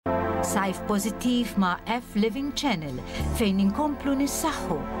Sajf Pożittiv ma' F Living Channel fejn inkomplu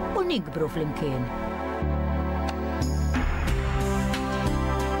nissaħħu u nikbru flimkien.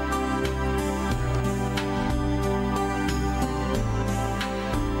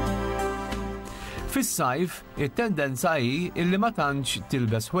 Fis-sajf, it-tendenza hi illi ma tantx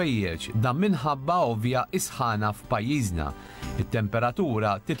tilbes ħwejjeġ dan minħabba ovvja isħana f'pajjiżna.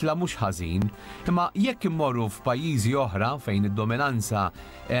 It-temperatura titla' mhux ħażin, imma jekk immorru f'pajjiżi oħra fejn id-dominanza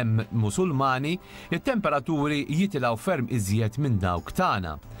hemm Musulmani, it-temperaturi jitilgħu ferm iżjed minn dawk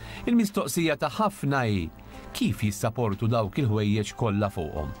tagħna. Il-mistoqsija ta' ħafna hi kif jissapportu dawk il-ħwejjeġ kollha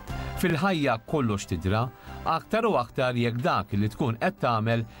fuqhom. Fil-ħajja kollox tidra, aktar u aktar jekk dak li tkun qed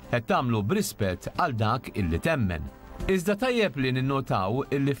tagħmel qed tagħmlu b'rispett għal dak illi temmen. Iżda tajjeb li ninnotaw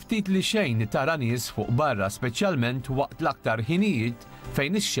illi ftit li xejn tara nies fuq barra speċjalment waqt l-aktar ħinijiet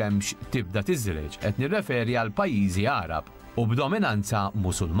fejn ix-xemx tibda tiżreġ qed nirreferi għal pajjiżi Arab u b'dominanza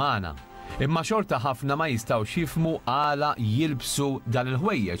Musulmana. Imma xorta ħafna ma jistgħux jifhmu għala jilbsu dan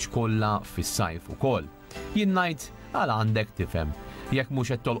il-ħwejjeġ kollha fis-sajf ukoll. Jien ngħid għala għandek tifhem. Jekk mhux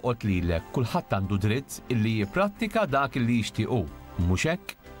qed tolqot lilek, kulħadd għandu dritt illi jipprattika dak illi jixtiequ, mhux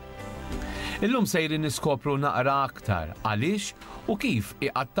hekk? Illum sejrin niskopru naqra aktar għaliex u kif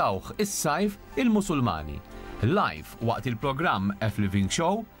iqattawh is-sajf il-Musulmani. Live waqt il-programm F Living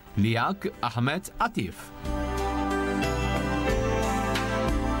Show li jak Ahmed Atif.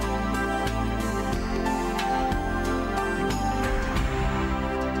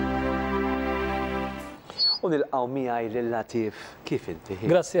 U nilqgħu miegħi lil-Latif kif inti?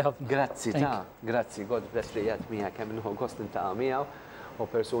 Grazzi ħafna. Grazzi grazzi, God bless li qiegħed miegħek kemm inħu gost niltaqa' miegħu u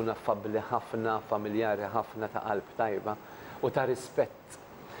persuna affabbli ħafna, familjari ħafna ta' qalb tajba u ta' rispett.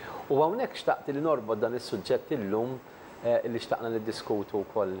 U hawnhekk xtaqt li norbod dan is-suġġett illum li xtaqna niddiskutu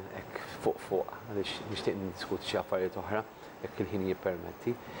wkoll hekk fuq għaliex nixtieq niddiskuti xi affarijiet oħra jekk il-ħin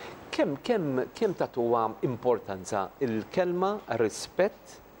jippermetti. Kemm tagħtuha importanza il-kelma rispett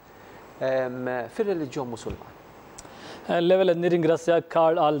fil-reliġjon Musulman? L-ewwel qed nirringrazzjak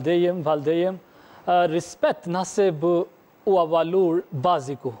Karl għal dejjem. Rispett naħseb huwa valur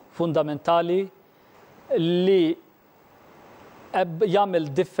bażiku, fundamentali li jagħmel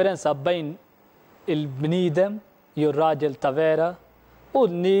differenza bejn il-bniedem jew raġel ta' vera u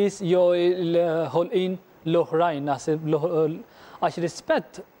n-nies jew il-ħolqien l-oħrajn naħseb għax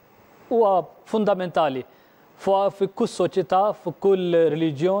rispett huwa fundamentali fi kull soċjetà, fi kull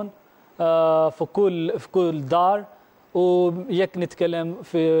reliġjon, f'kull dar u jekk nitkellem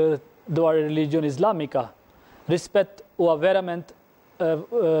dwar ir-reliġjoni Iżlamika, rispett huwa verament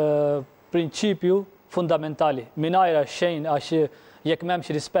prinċipju fundamentali. Mingħajr xejn għax jekk m'hemmx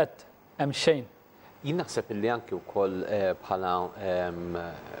rispett hemm xejn. Jien naħseb illi anke wkoll bħala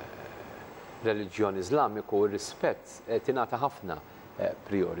reliġjoni Iżlamiku r-rispett tingħata ħafna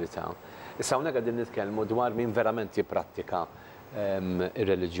priorità. Issa hawnhekk qegħdin nitkellmu dwar min verament jipprattika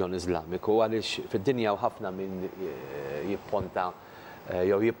ir-reliġjon Iżlamiku għaliex fid-dinja ħafna min jipponta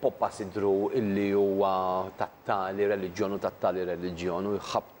jew jippoppa sidru illi huwa tattali reliġjon u tattali reliġjon u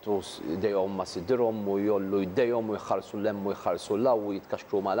jħabtu idejhom ma' sidrhom u jollu jdejhom u jħarsu l-hemm u jħarsu l-law u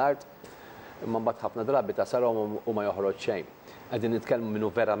jitkaxkru mal-art. Imma mbagħad ħafna drabi tasarhom u ma joħroġ xejn. Qegħdin nitkellmu minnu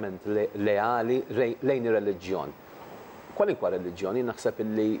verament leali lejn ir-reliġjon. Kwalinkwa reliġjoni, naħseb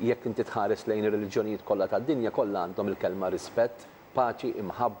illi jekk inti tħares lejn ir-reliġjonijiet kollha tad-dinja kollha għandhom il-kelma rispett, paċi,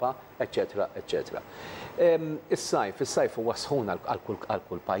 imħabba, eċetera, eċetera. Is-sajf huwa sħun għal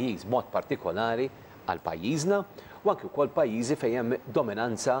kull pajjiż, mod partikolari għal pajjiżna u anke wkoll pajjiżi fejn hemm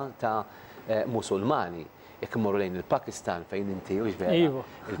dominanza ta' Musulmani. Jekk immorru lejn il-Pakistan fejn inti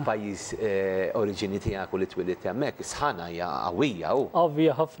il-pajjiż oriġini tiegħek u li twilidt hemmhekk is-sħana hija qawwija hu.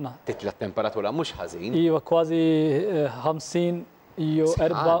 Qawwija ħafna. Titla' temperatura mhux ħażin. Iva kważi 50 jew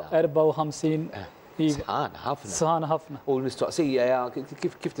 54. Sħana ħafna. Sħana ħafna. U l-mistoqsija hija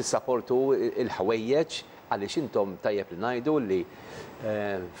kif tissapportu il-ħwejjeġ għaliex intom tajjeb li ngħidu li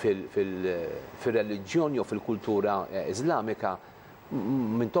fil-reliġjon jew fil-kultura Iżlamika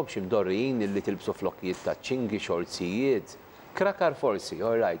mintomx imdorrijin illi tilbsu flokkijiet ta' ċingi, xorzijiet, krakar forsi,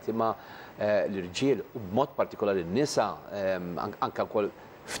 all right, imma l-irġiel u b'mod partikolari n-nisa, anka wkoll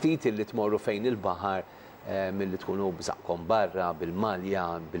ftit illi tmorru fejn il-baħar milli tkunu b'żaqkom barra, bil-malja,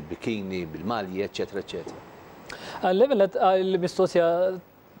 bil-bikini, bil-malji, eċetera, eċetera. Level il-mistoqsija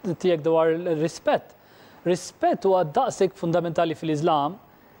tiegħek dwar rispett. Rispett huwa daqshekk fundamentali fil-Iżlam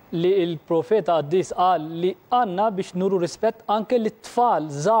li il-profeta Qaddis qal li għandna biex nuru rispett anke lit-tfal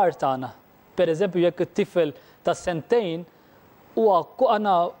żgħar tagħna. Pereżempju jekk it-tifel ta' sentejn huwa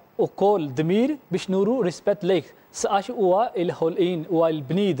għandna wkoll dmir biex nuru rispett lejh għax huwa l-ħolqien huwa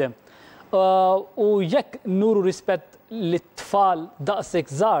l-bniedem. U jekk nuru rispett lit-tfal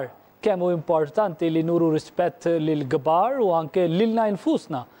daqshekk żgħar kemm hu importanti li nuru rispett lil kbar u anke lilna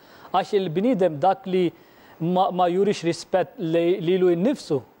infusna. Għax il-bniedem dak li ma jurix rispett lilu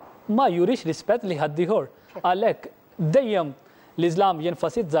nnifsu, ma jurix rispett li ħaddieħor. Għalhekk dejjem l-Iżlam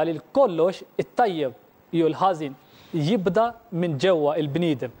jenfasizza li kollox it-tajjeb jew l-ħażin jibda minn ġewwa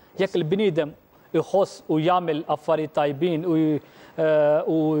il-bniedem. Jekk il-bniedem iħoss u jagħmel affarijiet tajbin u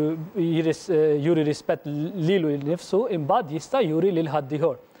juri rispett lilu nnifsu, imbagħad jista' juri lil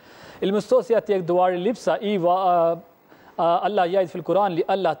ħaddieħor. Il-mistoqsija tiegħek dwar il-libsa iva Alla jgħid fil-Quran li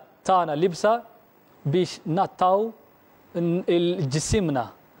Alla tana libsa biex nattaw il-ġisimna.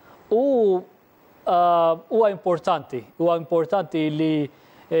 Huwa importanti li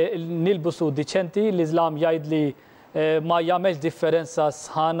nilbusu diċenti, l-Iżlam jgħid li ma jagħmelx differenza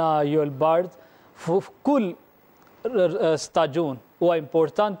sħana jew l-bard f'kull staġun. Huwa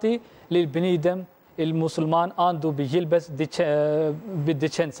importanti li l-bniedem il-Musulman għandu biex jilbes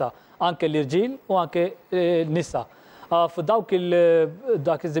bid-diċenza, anke l-irġiel u anke n-nisa. F'dawk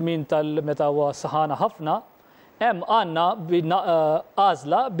dak iż-żmien tal-meta huwa saħana ħafna, hemm għandna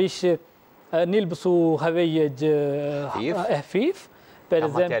għażla biex nilbsu ħwejjeġ ħfief,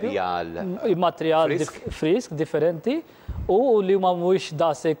 pereżempju, materjal frisk differenti u li ma mhuwiex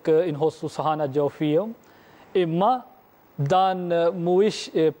daqshekk inħossu saħana ġew fihom, imma dan mhuwiex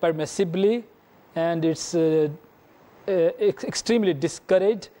permissibbli and it's extremely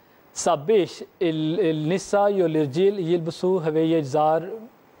discouraged sabiex il-nisa jew l-irġiel jilbsu ħwejjeġ żgħar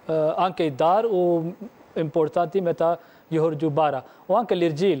anke id-dar u importanti meta joħorġu barra. U anke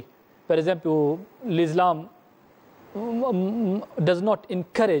l-irġiel, pereżempju, l-Iżlam does not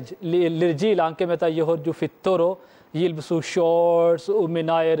encourage li l-irġiel anke meta joħorġu fit-toro jilbsu shorts u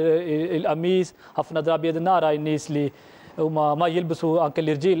mingħajr il-qamis. Ħafna drabi nara n-nies li ma jilbsu anke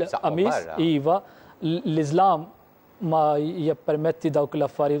l-irġiel qamis. Iva, l-Iżlam ma jippermetti dawk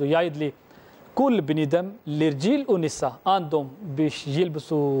l-affarijiet u jgħid li kull bniedem l-irġiel u nisa għandhom biex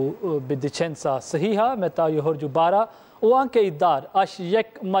jilbsu bid-diċenza sħiħa meta joħorġu barra u anke id-dar, għax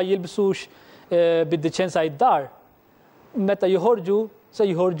jekk ma jilbsux bid-diċenza id-dar, meta joħorġu se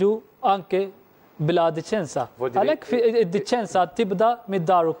joħorġu anke bla diċenza. Għalhekk id-diċenza tibda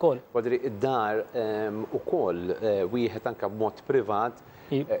mid-dar ukoll. Wadri id-dar ukoll wieħed anke b'mod privat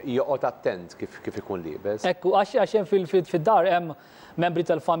joqgħod attent kif ikun libes. Ekku, għax hemm fid-dar hemm membri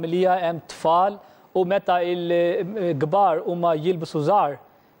tal-familja, hemm tfal u meta il-kbar huma jilbsu żgħar,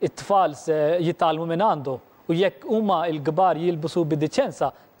 it-tfal se jitgħallmu minn għandhom. U jekk huma l-kbar jilbsu bid-diċenza,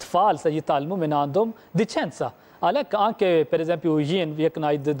 tfal se jitgħallmu minn għandhom diċenza. Għalhekk anke pereżempju jien jekk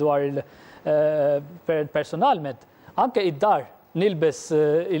ngħid dwar personalment, anke id-dar nilbes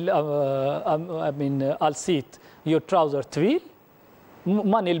għal-sit jew trouser twil,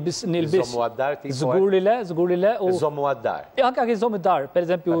 ma nilbis żgur li le. Iżommu għad-dar. Anke iżomm id-dar,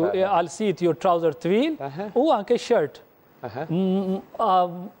 pereżempju għal-sit jew trouser twil u anke shirt.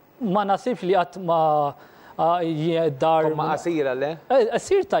 Ma nasibx li qatt ma dar. Ma qasira le?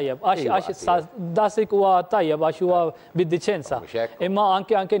 Qasir tajjeb, għax dasik huwa tajjeb għax huwa bid-diċenza. Imma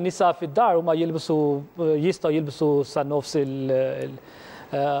anke nisa fid-dar huma jistgħu jilbsu sa nofs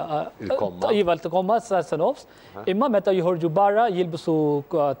il-komma sa nofs, imma meta jħorġu barra jilbsu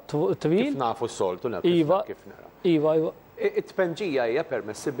twil. Kif nafu s-soltu kif nara. Iva. It-tpenġija hija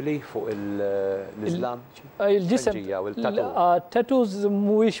permessibbli fuq l-Iżlam? Il-ġisem, tattoos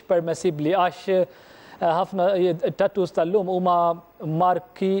mhuwiex permessibbli għax ħafna tattoos tal-lum huma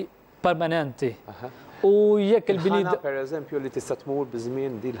marki permanenti. U jekk il-bnid. Per eżempju li tista' tmur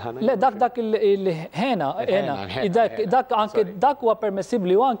biżmien di l-ħana. Le dak il-ħena, dak huwa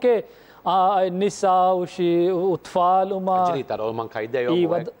permessibbli u anke nisa u tfal huma. Ġili taraw manka jdejhom.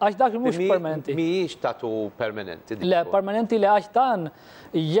 Iva, għax dak mhux permanenti. Mhijiex tatu permanenti. Le, permanenti li għax dan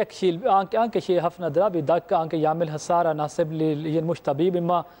jekk anke xi ħafna drabi dak anke jagħmel ħsara naħseb li jien mhux tabib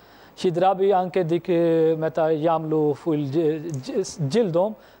imma xi drabi anke dik meta jagħmlu fuq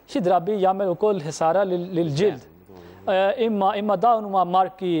il-ġildhom, xi drabi jagħmel ukoll ħsara lill-ġild. Imma dawn huma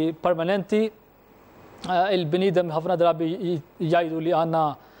marki permanenti. Il-bniedem ħafna drabi jgħidu li għandna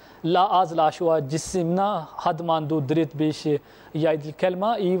la għażla għax huwa ġisimna, ħadd m'għandu dritt biex jgħid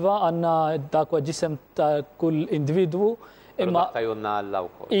il-kelma, iva għandna dak huwa ġisem ta' kull individwu. Imma tajunna Alla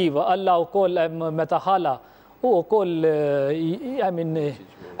wkoll. Iva, Alla wkoll meta ħala u wkoll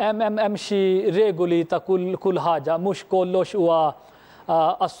hemm xi regoli ta' kull ħaġa, mhux kollox huwa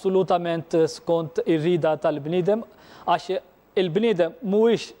assolutament skont ir-rida tal-bniedem għax il-bniedem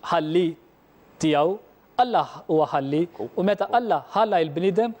mhuwiex ħalli tiegħu, Alla huwa ħalli u meta Alla ħalla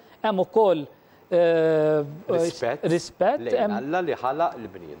il-bniedem hemm ukoll rispett Alla li ħala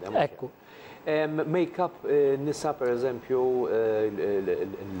l-bniedem. Ekku. Make-up nisa per eżempju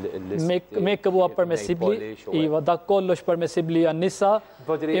Make-up huwa permessibbli, iva dak kollox permessibbli għan-nisa,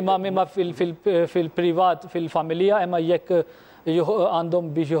 imma fil-privat, fil-familja, imma jekk għandhom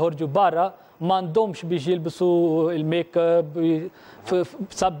biex joħorġu barra, m'għandhomx biex jilbisu il-make-up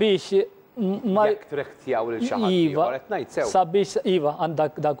sabiex jekk trektjaw lil xi ħadd sabiex iva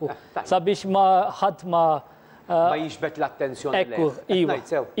għandak daku. Sabiex ma ħadd ma jixbet l-attenzjoni.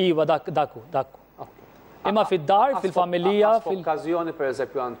 Iva daku. Imma fid-dar, fil-familja. F'okkażjoni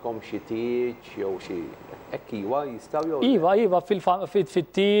pereżempju għandkom xi tiġ jew xi hekk iva jistgħu jew. Iva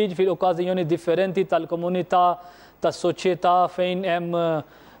fit-tiġ, fil-okkażjoni differenti tal-komunità, tas-soċjetà fejn hemm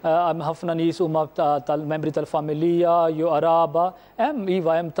ħafna nies huma tal-membri tal-familja, jew qaraba, hemm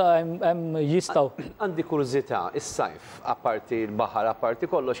jistgħu. Għandi kurżità, is-sajf, apparti l-baħar, apparti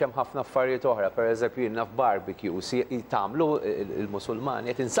kollox hemm ħafna affarijiet oħra, pereżempju jiena f'barbecues tagħmlu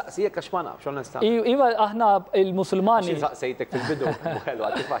il-Musulmani, qed insaqsi jekk għax ma nafx onestament. Iva aħna il-Musulmani. Saqsejtek fil-bidu, ħelwa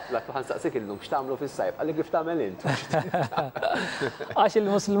tifgħatlek ħansaqsik illum x'tagħmlu fis-sajf, għalli kif tagħmel int. Għax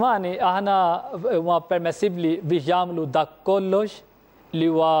il-Musulmani aħna huma permessibbli biex jagħmlu dak kollox li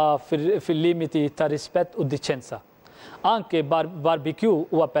huwa fil-limiti ta' rispett u diċenza. Anke barbecue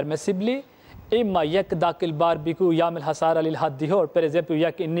huwa permessibbli, imma jekk dak il-barbecue jagħmel ħasara lil ħadd ieħor, pereżempju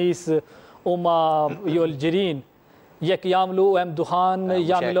jekk in-nies huma jew l-ġirien jekk jagħmlu hemm duħan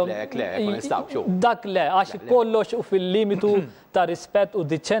jagħmlu dak le għax kollox fil-limitu ta' rispett u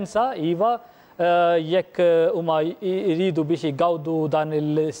diċenza iva jekk huma jridu biex jgawdu dan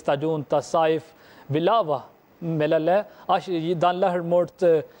il-staġun ta' sajf bil-lava. Mela le, għax dan l-aħħar mort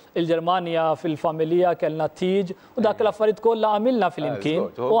il-Ġermanja fil-familja kellna tiġ u dak l-affarijiet kollha għamilna fil-imkien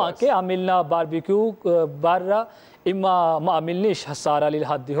u anke għamilna barbecue barra imma ma għamilniex ħassara lil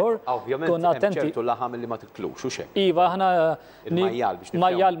ħadd ieħor. Ovvjament hemm ċertu laħam li ma tiklux u xejn. Iva aħna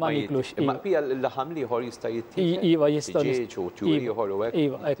majjal ma niklux. Imma bija l-laħam li ieħor jista' jittieħed. Iva jista' ieħor u hekk.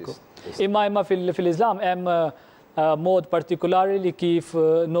 Iva ekku. Imma fil-Iżlam hemm mod partikolari li kif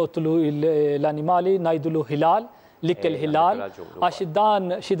notlu l-animali najdulu hilal, l-ikkel hilal, għax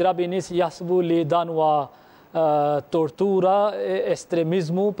dan xi drabi nies jaħsbu li dan huwa tortura,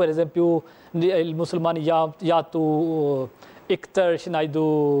 estremizmu, per eżempju il-Musulmani jagħtu iktar xinajdu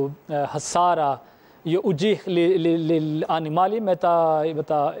ħassara uġieħ l-animali meta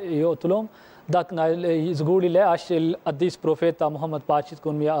joqtulhom, dak żgur li le għax il-qaddis profeta Muhammad paċi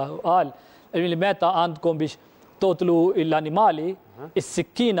tkun qal li meta għandkom biex totlu l-animali,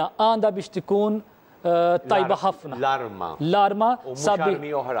 is-sikkina għandha biex tkun tajba ħafna. L-arma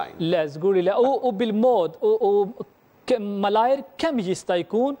armi oħrajn. Le, żgur li le. U bil-mod, u malajr kemm jista'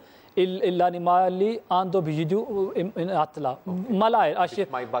 jkun l-animali għandu biex jiġu inqatla. Malajr, għax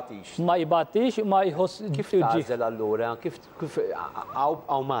ma jbatix, ma jħoss. Kif tażel allura? Kif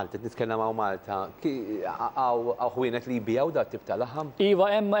għaw Malta, nitkellem għaw Malta, għaw ħwienet li jbijaw da tip tal-laħam?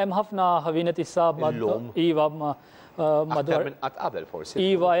 Iva, hemm ħafna ħwienet issa. Iva, madwar. Minn qatt qabel forsi.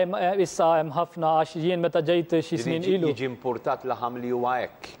 Iva, issa hemm ħafna għax jien meta ġejt xi snin ilu. Jiġi importat laħam li huwa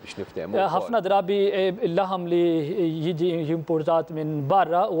hekk biex niftehmu. Ħafna drabi il-laħam li jiġi importat minn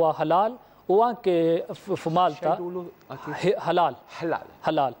barra huwa ħalal u anke f'Malta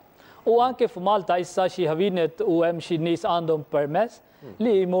ħalal. U anke f'Malta issa xi ħwienet u hemm xi nies għandhom permess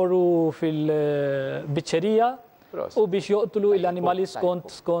li jmorru fil-biċċerija u biex joqtlu l-animali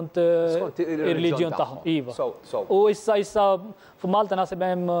skont ir-reliġjon tagħhom. Iva. U issa f'Malta naħseb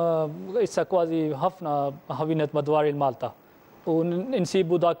hemm issa kważi ħafna ħwienet madwar il-Malta. U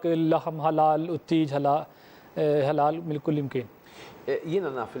insibu dak il-laħam ħalal u t-tiġ ħalal mill-kull imkien. Jiena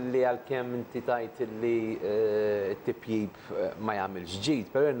naf li għalkemm inti tajt li t-tipjib ma jagħmilx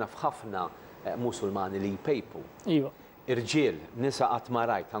ġid, però naf ħafna Musulmani li jpejpu. Iva. Irġiel, nisa qatt ma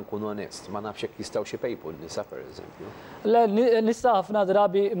rajt ħankun onest, ma nafx hekk jistgħu xi pejpu n-nisa pereżempju. Le, nisa ħafna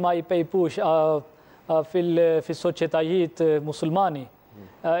drabi ma jpejpux fis-soċjetajiet Musulmani.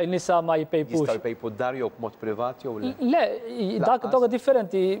 Il-nisa ma jpejpux. Jistgħu jpejpu d-dar jew b'mod privat jew le? Le, dak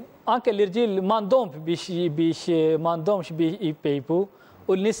differenti. Anke l-irġiel m'għandhomx biex jpejpu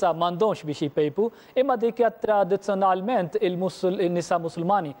u l-nisa m'għandhomx biex jpejpu, imma dik tradizzjonalment il-nisa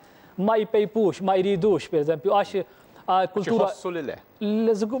Musulmani ma jpejpux, ma jridux, pereżempju, għax kultura. Xi li le?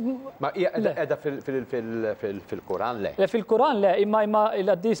 Ma qiegħda fil-Quran le? Le fil-Quran le, imma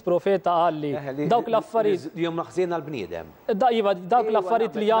il-qaddis profeta qal li dawk l-affarijiet. Jom naħżien għall-bniedem. Dawk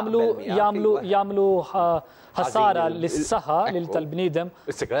l-affarijiet li jagħmlu ħasara lis-saħħa lil tal-bniedem.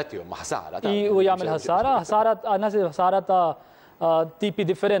 Is-sigaretti huma ħsara. U jagħmel ħasara ta' tipi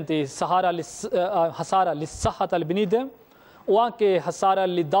differenti, ħasara lis-saħħa tal-bniedem u anke ħasara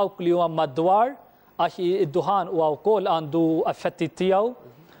li dawk li huma madwar għax id-duħan huwa wkoll għandu effetti tiegħu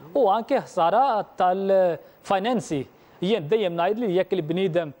u anke ħsara tal-finanzi. Jien dejjem ngħid li jekk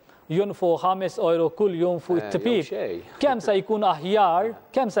il-bniedem jonfu 5 euro kull jum fuq it-tipib, kemm se jkun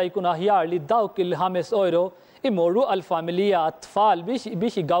aħjar li dawk il-5 euro imorru għal-familja għat-tfal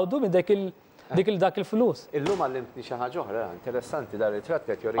biex jgawdu minn dak il-flus. Illum għallimtni xi ħaġa oħra, interessanti dar ritratt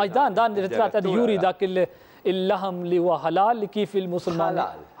qed juri. Dan ir-ritratt qed juri dak il-laħam li huwa ħalal li kif il-Musulman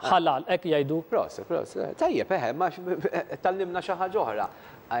ħalal, hekk jgħidu. Proset. Tajjeb, ma tallimna xi ħaġa oħra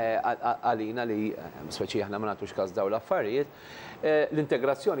għalina li speċi aħna ma nagħtux każ dawn l-affarijiet.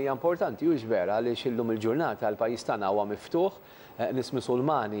 L-integrazzjoni hija importanti u vera għaliex illum il-ġurnata l-pajjiż tagħna huwa miftuħ, nies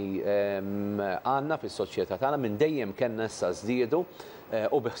Musulmani għandna fis-soċjetà tagħna minn dejjem kellna issa żdiedu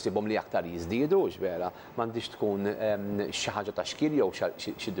u biħsibhom li aktar jiżdiedu vera m'għandix tkun xi ħaġa ta' xkil jew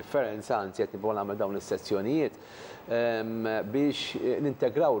xi differenza, anzi qed nibgħu nagħmel dawn is-sezzjonijiet biex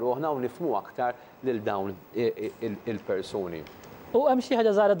nintegraw ruħna u nifhmu aktar lil dawn il-persuni. U hemm xi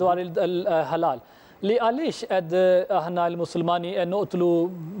ħaġa żgħira dwar il-ħalal li għaliex qed aħna l-Musulmani noqtlu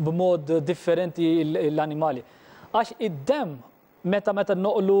b'mod differenti l-animali. Għax id-dem meta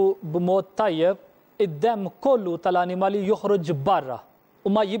noqlu b'mod tajjeb, id-dem kollu tal-animali joħroġ barra u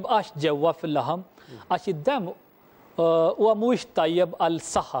ma jibqax ġewwa fil-laħam għax id-dem huwa mhuwiex tajjeb għal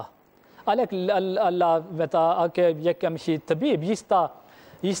saħħa. Għalhekk meta anke jekk hemm xi tabib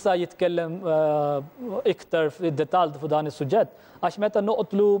jista' jitkellem iktar fid-dettall fuq dan is-suġġett għax meta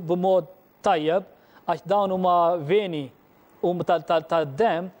noqtlu b'mod tajjeb għax dawn huma veni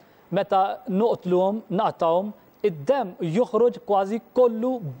tad-dem meta noqtluhom naqtawhom id-dem joħroġ kważi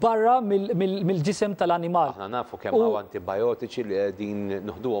kollu barra mill-ġisem tal-animal. Aħna nafu kemm hawn antibiotiċi li qegħdin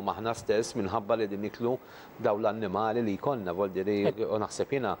nuħduhom aħna stess minħabba li din niklu dawn l-annimali li jkollna voldiri u naħseb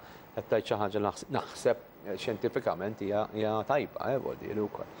jiena qed tgħid xi ħaġa naħseb xjentifikament hija tajba voldiri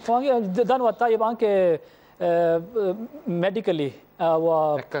wkoll. Dan huwa tajjeb anke medically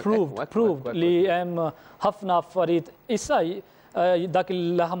proved li hemm ħafna affarijiet issa dak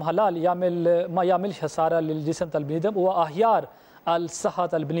il-laħam ħalal ma jagħmilx ħsara lill-ġisem tal-bniedem huwa aħjar għal saħħa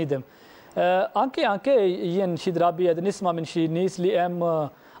tal-bniedem. Anke jien xi drabi qed nisma' minn xi nies li hemm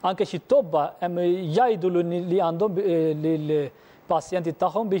anke xi tobba hemm jgħidu li għandhom lill-pazjenti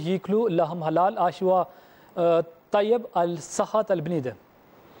tagħhom biex jiklu l-laħam ħalal għax huwa tajjeb għal saħħa tal-bniedem.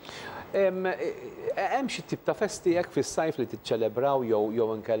 Hemm xi tip ta' festi hekk fis-sajf li tiċċelebraw jew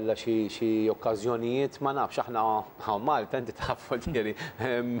inkella xi okkażjonijiet ma nafx aħna hawn Malta inti taf tieri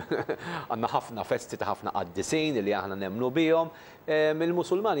għandna ħafna festi ta' ħafna qaddisin li aħna nemmnu bihom.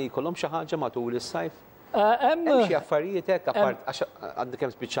 Il-Musulmani jkollhom xi ħaġa matul is-sajf? Hemm xi affarijiet hekk apart għax għandek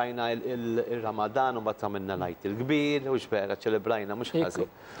kemm spiċċajna il-Ramadan u mbagħad għamilna lajt il-kbir u xbera ċelebrajna mhux ħażin.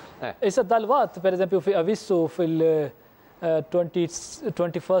 Issa dal-waqt pereżempju fi Avissu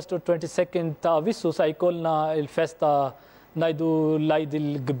fil-21st u 22nd ta' Avissu sa jkollna il-festa ngħidu l-Eid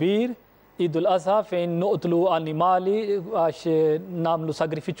il-Kbir, Eid al-Adha fejn noqtlu annimali għax nagħmlu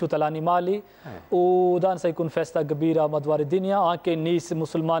sagrifiċċju tal-annimali u dan se jkun festa kbira madwar id-dinja, anke n-nies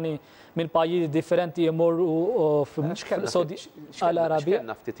Musulmani minn pajjiżi differenti jmorru f'Saudi Arabia.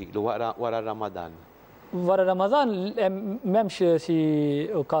 X'kien ftit ilu wara Ramadan? Wara Ramadan m'hemmx xi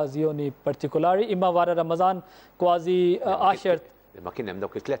okkażjoni partikolari, imma wara Ramadan kważi 10. Ma kien hemm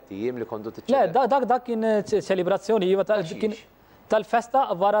dawk it-tliet ijiem li kontu tiċċelebra. Le, dak kien ċelebrazzjoni tal-festa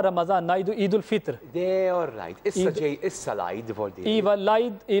wara Ramadan ngħidu Eid al-Fitr. All right. Issa ġej issa l-Eid voldi. Iva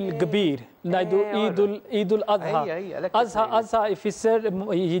l-Eid il-Kbir, ngħidu Eid al-Adha. Adha ifisser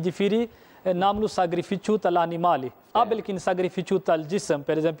jiġifieri nagħmlu sagrifiċċju tal-annimali. Qabel kien sagrifiċċju tal-ġisem,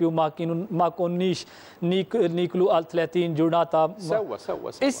 pereżempju ma konniex niklu għal 30 ġurnata. Sewwa.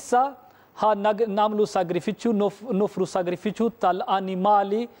 Issa nagħmlu sagrifiċċju, nofru sagrifiċċju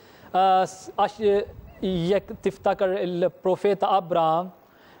tal-annimali għax jekk tiftakar il-profeta Abraham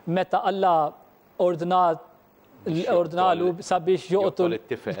meta Alla ordnalu sabiex joqtol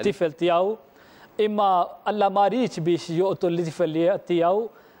it-tifel tiegħu, imma Alla ma rridx biex joqtol it-tifel tiegħu,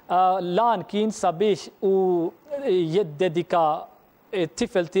 lan kien sabiex u jiddedika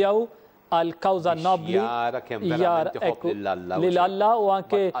it-tifel tiegħu għal kawża nobli lill-Alla u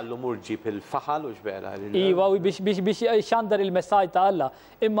anke għallu murġi bil-faħal u xbera. Iva biex xandar il-messaġġ ta' Alla.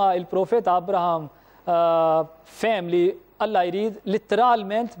 Imma il-profeta Abraham fem li Alla jrid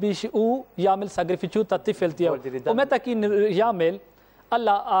literalment biex u jagħmel sagrifiċċju tat-tifel tiegħu. U meta kien jagħmel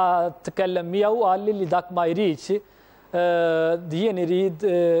Alla tkellem miegħu qal li dak ma jridx jien irid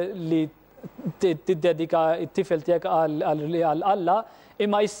li tiddedika t-tifel tiegħek għal Alla,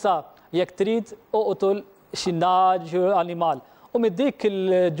 imma issa jekk trid oqtol xi naġ animal. U mid dik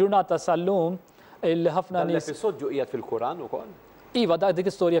il-ġurnata sal-lum il-ħafna nies. L-episodju qiegħed fil-Quran ukoll? Iva, dik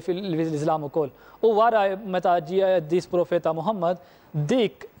istorja fil-Islam ukoll. U wara meta ġie dis profeta Muhammad,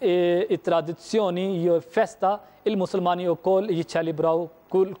 dik it-tradizzjoni jew festa il-Musulmani wkoll jiċċelebraw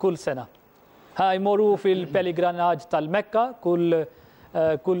kull sena. Jmorru fil-pellegrinaġġ tal-Mekka kull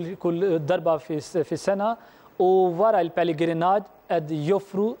darba fis-sena u wara l-pellegrinaġġ qed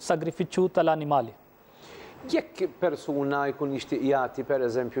joffru sagrifiċċju tal-annimali. Jekk persuna jkun jixtieq jagħti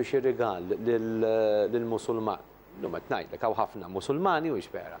pereżempju xi rigal lill-Musulman, qed ngħidlek hawn ħafna Musulmani u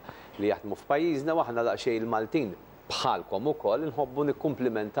xbera li jaħdmu f'pajjiżna u aħna daqsxejn il-Maltin bħalkom ukoll inħobbu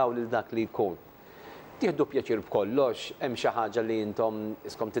nikkumplimentaw lil dak li jkun. Tieħdu pjaċir b'kollox, hemm xi ħaġa li intom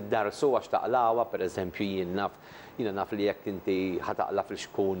iskom tiddarsu għax taqlawha, pereżempju jiena naf li jekk inti ħataqla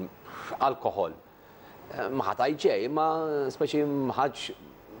fil-xkun alkohol. Ma ħatajt xejn, ma speċi ħaġ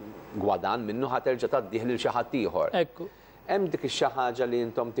gwadan minnu ħaterġa' taddih lil xi ħadd ieħor. Hemm dik ix-xi ħaġa li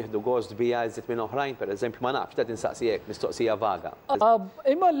intom tieħdu gost biha iżjed minn oħrajn, pereżempju ma nafx, qed insaqsi hekk mistoqsija vaga.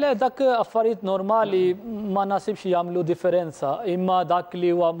 Imma le dak affarijiet normali ma nasibx jagħmlu differenza, imma dak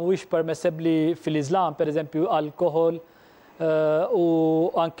li huwa mhuwiex permessibbli fil-Islam, pereżempju alkohol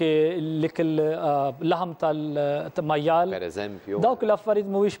u anke l-laħam tal-majjal. Pereżempju. Dawk l-affarijiet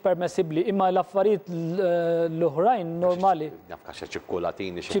mhuwiex permessibbli, imma l-affarijiet l-oħrajn normali. Nafka xi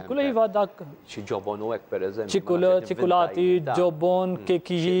ċikkulatini xi. Ċikkuliva dak. Xi ġobon u hekk pereżempju. Ċikkulati, ġobon,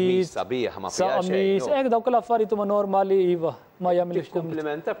 kekijiet. Sabiħ ma fiha xejn. Hekk dawk l-affarijiet huma normali iva, ma jagħmilux.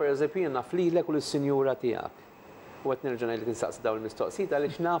 Komplimenta pereżempju jien naf lilek u lis-sinjura tiegħek. U qed nerġa' ngħidlek insaqsi dawn il-mistoqsijiet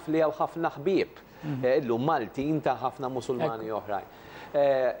għaliex naf li hawn ħafna ħbieb. Illum Maltin ta' ħafna Musulmani oħrajn.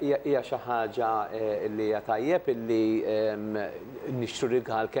 Hija xi ħaġa li hija tajjeb illi nixtru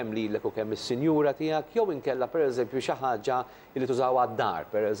rigal kemm lilek u kemm is-sinjura tiegħek jew inkella pereżempju xi ħaġa li tużaw għad-dar,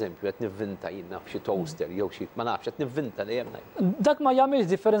 pereżempju qed nivvinta jien naf xi toaster jew xi ma nafx qed nivvinta li hemm ngħid. Dak ma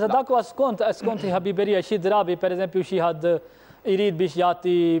jagħmilx differenza, dak huwa skont il-ħabiberija xi drabi pereżempju xi ħadd irid biex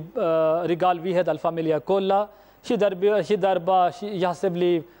jagħti rigal wieħed għall-familja kollha, xi darba jaħseb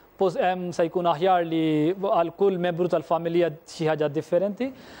li se jkun aħjar li għal kull membru tal-familja xi ħaġa differenti,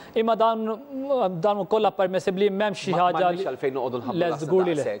 imma dan kollha permessibbli m'hemm xi ħaġa li għalfejn noqogħdu nħabbu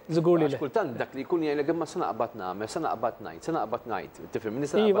żgur li le. Kultant dak li jkun jgħidlek imma se naqbad nagħmel, se naqbad ngħid, tifhem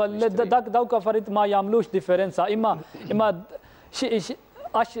Iva, dawk affarijiet ma jagħmlux differenza, imma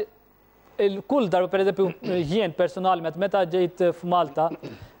għax kull darba pereżempju jien personalment meta ġejt f'Malta,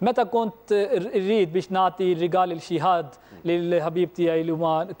 meta kont irrid biex nagħti rigal il xi ħadd lil ħabib tiegħi li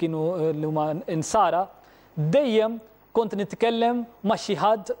huma insara, dejjem kont nitkellem ma' xi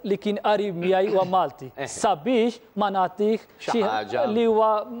ħadd li kien qarib miegħi huwa Malti sabiex ma nagħtih xi ħaġa li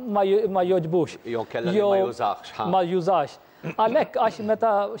huwa ma jogħġbux. Jew kellha li ma jużax. Ma jużax. Għalhekk għax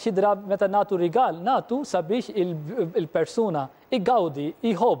xi drab meta nagħtu rigal, nagħtu sabiex il-persuna igawdi,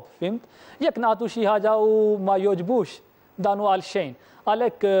 iħobb, fimt? Jekk nagħtu xi ħaġa u ma jogħġbux dan huwa għal xejn.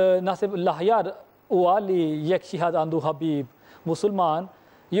 Għalhekk naħseb l-aħjar huwa li jekk xi ħadd għandu ħabib Musulman,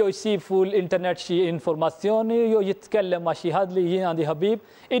 jew jsib fuq l-internet xi informazzjoni, jew jitkellem ma' xi ħadd li jien għandi ħabib,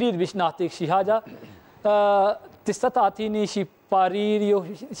 irid biex nagħtik xi ħaġa, tista' tagħtini xi parir jew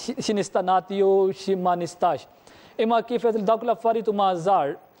xi nista' nagħti jew xi ma nistax. Imma kif dawk l-affarijiet huma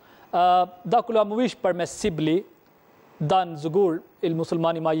żgħar, dak li mhuwiex permessibbli dan żgur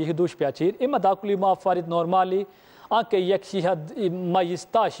il-Musulmani ma jieħdux pjaċir, imma dak li huma affarijiet normali anke jekk xi ħadd ma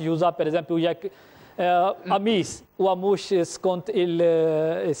jistax juża pereżempju jekk qamis huwa mhux skont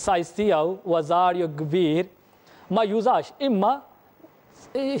il-size tiegħu huwa żgħar jew kbir, ma jużax, imma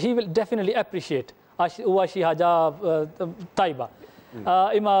he will definitely appreciate għax huwa xi ħaġa tajba.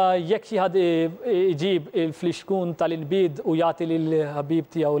 Imma jekk xi ħadd iġib il-flixkun tal-inbid u jagħti lil ħabib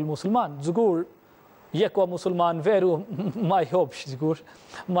tiegħu il-Musulman, żgur jekk huwa Musulman veru ma jħobbx żgur,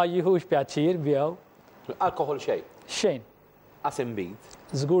 ma jieħux pjaċir biegħu. Alkohol xejn. Xejn. Qasimbit.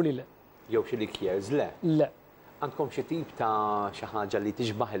 Żgur li le. Jew xi likjers le. Le. Għandkom xi tip ta' xi ħaġa li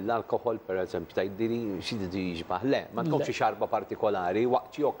tixbaħ l-alkohol pereżempju tgħidili xi jiġbaħ le, m'għandkomx xi xarba partikolari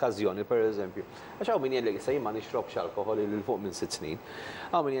waqt xi okkażjoni pereżempju. Għax hawn min jgħidlek issa jien ma nixrobx alkohol lil fuq minn 6 snin.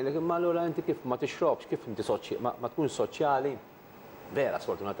 Hawn min jgħidlek imma allura inti kif ma tixrobx, kif inti ma tkun soċjali. Vera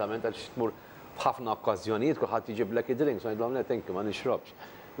sfortunatament għax tmur f'ħafna okkażjonijiet kulħadd jiġiblek id-drinks u jgħidlhom le tenki ma nixrobx.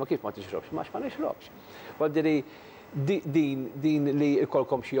 Ma kif ma tixrobx? Ma nixrobx. Għaddiri din li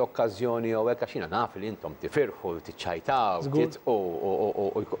jkollkom xi okkażjoni jew hekk għax jiena naf li intom tifirħu, tiċċajtaw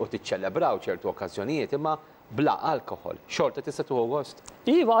u tiċċelebraw ċertu okkażjonijiet imma bla alkohol. Xorta tista' tuħu gost?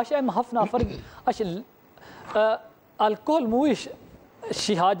 Iva, għax hemm ħafna affarijiet għax alkohol mhuwiex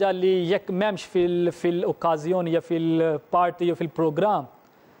xi ħaġa li jekk m'hemmx fil-okkażjoni jew fil-party jew fil-programm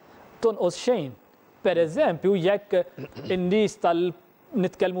tonqos xejn. Pereżempju, jekk in-nies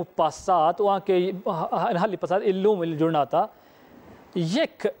nitkellmu passat u anke nħalli passat illum il-ġurnata,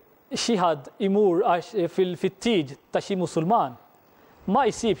 jekk xi ħadd imur fil-tiġ ta' xi Musulman ma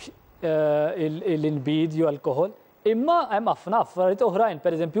jsibx l-inbid jew alkohol, imma hemm ħafna affarijiet oħrajn,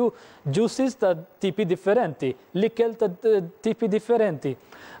 pereżempju juices ta' tipi differenti, l-ikel ta' tipi differenti,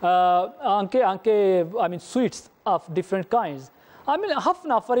 anke I mean sweets of different kinds. Għamil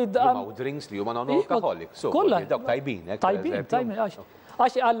ħafna affarijiet. U drinks li huma non-alcoholic. Kollha. Dawk tajbin. Tajbin.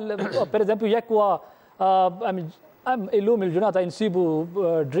 Għax pereżempju jekk huwa illum il-ġurnata jinsibu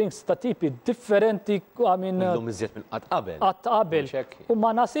drinks ta' tipi differenti. Illum iżjed minn qatt qabel. Qatt qabel. U ma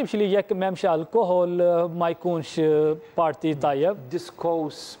nasibx li jekk m'hemmx alkohol ma jkunx parti tajjeb.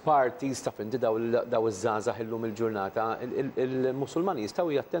 Discos parties taf inti daw iż-żgħażagħ illum il-ġurnata, il-Musulmani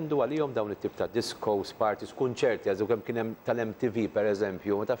jistgħu jattendu għalihom dawn it-tip ta' discos parties, kunċerti għażu kemm kien hemm tal-MTV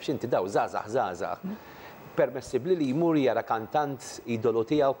pereżempju, ma tafx inti daw żgħażagħ. Permessibbli li jmur jara kantant idolu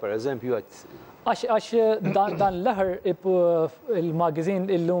tiegħu pereżempju qed. Għax dan l-aħħar il-magazin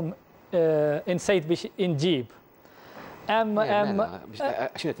illum insejt biex inġib.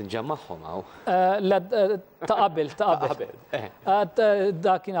 X'inhet inġammagħhom hawn? Ta' qabel.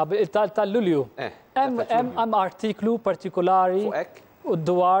 Dak kien qabel tal-Lulju. Hemm artiklu partikolari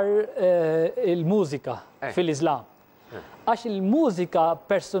dwar il-mużika fil-Iżlam. Għax il-mużika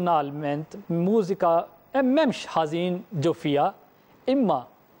personalment, mużika m'hemmx ħażin ġew fiha, imma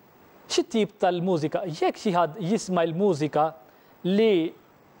xi tip tal-mużika, jekk xi ħadd jisma' l-mużika li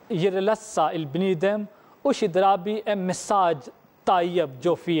jirrilassa l-bniedem u xi drabi hemm messaġġ tajjeb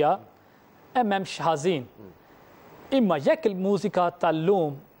ġew fiha, m'hemmx ħażin. Imma jekk il-mużika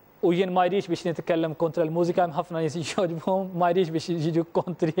tal-lum u jien ma jridx biex nitkellem kontra l-mużika, hemm ħafna nies jogħġbuhom ma jridx biex jiġu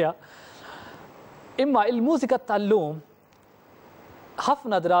kontrija. Imma il-mużika tal-lum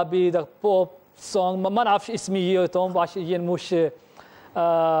ħafna drabi dak pop song ma nafx ismijietom għax jien mhux.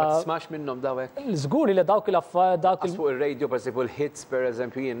 Ma tismax minnhom dawek? Żgur li dawk il-affarijiet fuq ir-radio pereżempju l-hits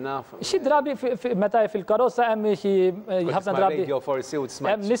pereżempju jien naf. Xi drabi meta fil-karozza hemm xi ħafna drabi. Radio forsi u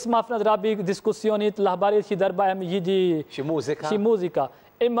tisma'. Nisma' ħafna drabi diskussjonijiet l-aħbarijiet xi darba hemm jiġi xi mużika. Xi mużika.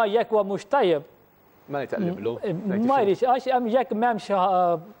 Imma jekk huwa mhux tajjeb. Ma nitqalliblu. Ma jridx għax jekk m'hemmx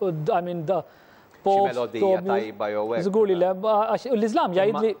xi melodija tajba jew hekk. Żgur li għax l-Iżlam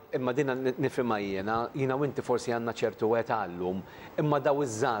jgħidli. Imma dinha nifhimha jiena u inti forsi għandna ċertu wet għallum, imma daw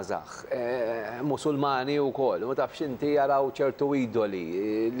iż-żgħażagħ Musulmani wkoll, ma tafx inti jaraw ċertu idoli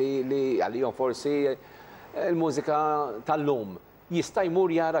li għalihom forsi il-mużika tal-lum jista'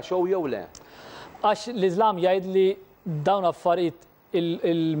 jmur jara show jew le. Għax l-Iżlam jgħidli dawn affarijiet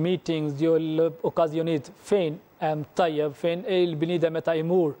il-meetings jew l-okkażjonijiet fejn hemm tajjeb fejn il-bniedem meta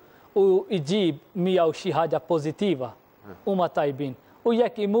jmur u iġib miegħu xi ħaġa pożittiva huma tajbin. U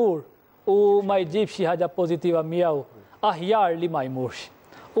jekk imur u ma jġib xi ħaġa pożittiva miegħu aħjar li ma jmurx.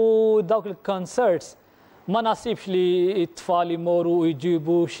 U dawk il-concerts ma nasibx li t-tfal imorru u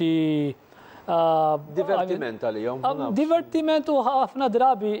jġibu xi divertiment għalihom. Divertiment u ħafna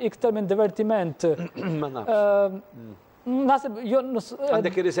drabi iktar minn divertiment. Ma nafx. Nasib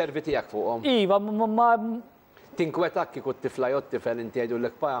għandek ir-riservi tiegħek fuqhom. Iva, ma tinkwetak kieku t-tifla jew t-tifel inti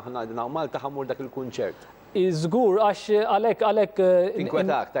jgħidulek pa aħna għadna Malta ħammur dak il-kunċert. Żgur għax għalhekk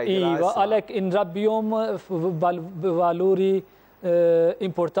tinkwetak iva għalhekk inrabbihom valuri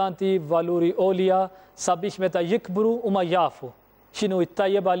importanti, valuri għolja sabiex meta jikbru u ma jafu x'inhu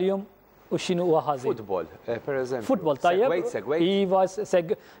t-tajjeb għalihom u x'inhu huwa ħażin. Futbol, pereżempju. Futbol tajjeb. Segwejt. Iva,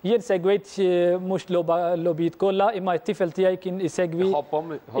 jien segwejt mhux lobijiet kollha, imma t-tifel tiegħi kien isegwi.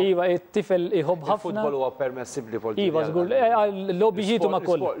 Iva, t-tifel iħobb ħafna. Il-futbol huwa permessibbli volti. Iva, żgur, lobijiet huma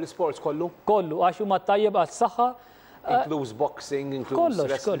kollu. L-isports kollu? Kollu, għax huma tajjeb għas-saħħa. Includes boxing, includes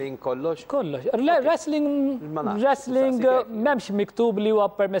wrestling, kollox? Kollox. Wrestling m'hemmx miktub li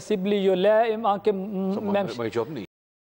huwa permessibbli jew le, anke m'hemmx. Ma jġobni.